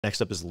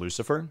Next up is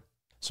Lucifer.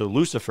 So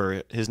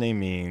Lucifer, his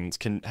name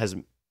has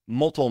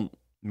multiple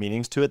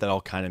meanings to it that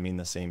all kind of mean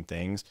the same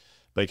things,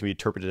 but it can be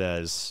interpreted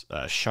as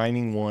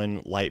shining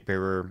one, light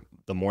bearer,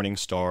 the morning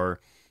star,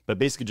 but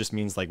basically just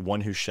means like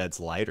one who sheds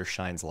light or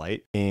shines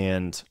light.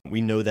 And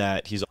we know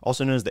that he's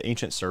also known as the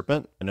ancient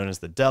serpent, known as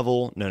the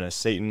devil, known as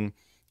Satan,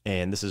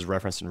 and this is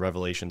referenced in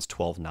Revelations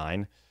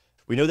 12:9.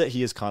 We know that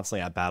he is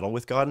constantly at battle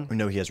with God. We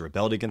know he has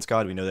rebelled against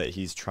God. We know that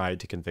he's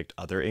tried to convict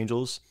other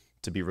angels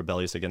to be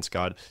rebellious against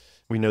God.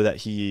 We know that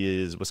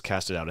he was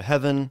casted out of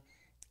heaven,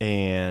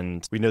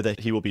 and we know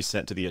that he will be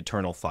sent to the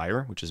eternal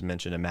fire, which is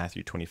mentioned in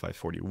Matthew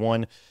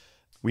 25:41.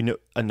 We know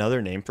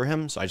another name for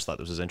him, so I just thought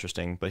this was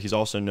interesting, but he's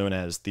also known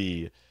as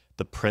the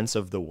prince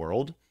of the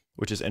world,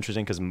 which is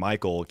interesting because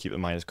Michael, keep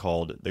in mind, is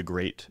called the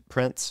great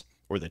prince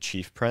or the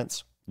chief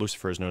prince.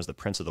 Lucifer is known as the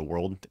prince of the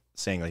world,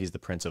 saying that he's the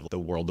prince of the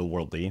world, the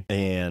worldly.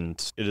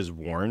 And it is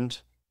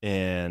warned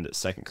in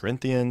 2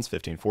 Corinthians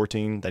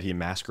 15:14 that he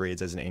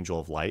masquerades as an angel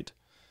of light.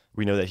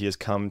 We know that he has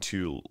come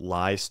to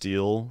lie,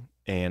 steal,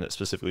 and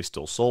specifically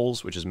steal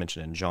souls, which is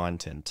mentioned in John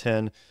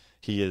 10:10.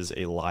 He is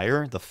a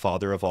liar, the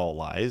father of all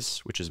lies,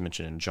 which is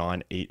mentioned in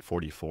John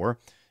 8:44.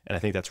 And I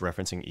think that's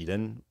referencing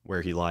Eden,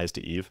 where he lies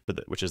to Eve,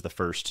 which is the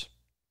first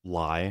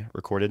lie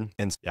recorded.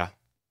 And yeah,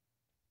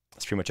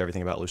 that's pretty much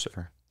everything about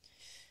Lucifer.